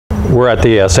We're at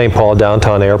the St. Paul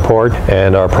Downtown Airport,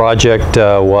 and our project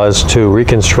was to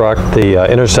reconstruct the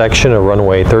intersection of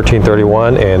runway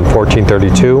 1331 and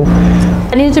 1432.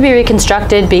 It needed to be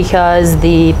reconstructed because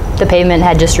the pavement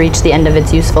had just reached the end of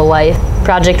its useful life. The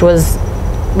project was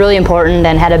really important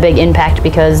and had a big impact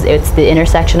because it's the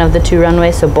intersection of the two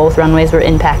runways, so both runways were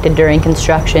impacted during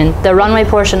construction. The runway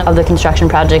portion of the construction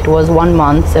project was 1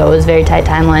 month, so it was a very tight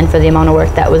timeline for the amount of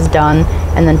work that was done.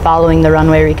 And then following the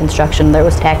runway reconstruction, there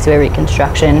was taxiway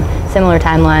reconstruction, similar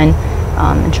timeline,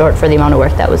 in short, for the amount of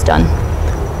work that was done.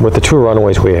 With the two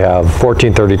runways we have,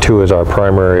 1432 is our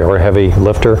primary or heavy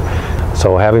lifter.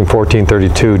 So having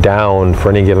 1432 down for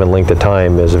any given length of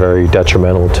time is very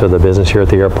detrimental to the business here at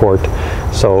the airport.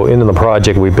 So into the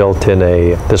project we built in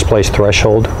a displaced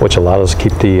threshold, which allowed us to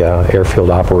keep the airfield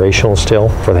operational still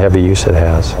for the heavy use it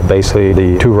has. Basically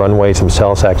the two runways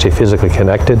themselves actually physically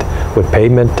connected with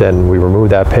pavement, and we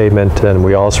removed that pavement, and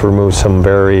we also removed some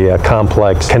very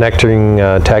complex connecting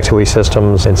taxiway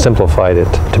systems and simplified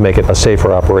it to make it a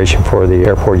safer operation for the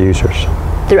airport users.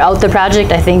 Throughout the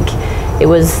project, I think there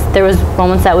was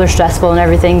moments that were stressful and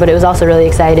everything, but it was also really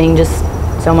exciting. Just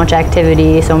so much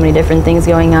activity, so many different things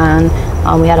going on.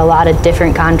 We had a lot of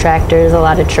different contractors, a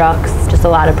lot of trucks, just a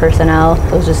lot of personnel.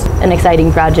 It was just an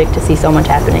exciting project to see so much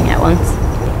happening at once.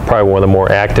 Probably one of the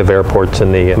more active airports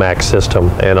in the MAX system,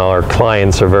 and our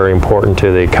clients are very important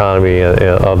to the economy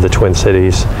of the Twin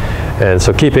Cities. And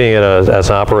so keeping it as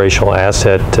an operational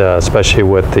asset, especially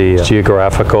with the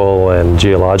geographical and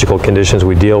geological conditions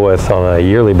we deal with on a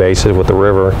yearly basis with the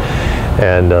river,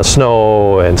 and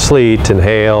snow and sleet and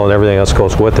hail and everything else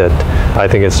goes with it, I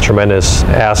think it's a tremendous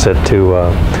asset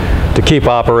to keep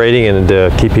operating and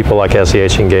to keep people like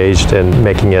SEH engaged and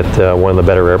making it one of the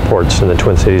better airports in the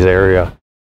Twin Cities area.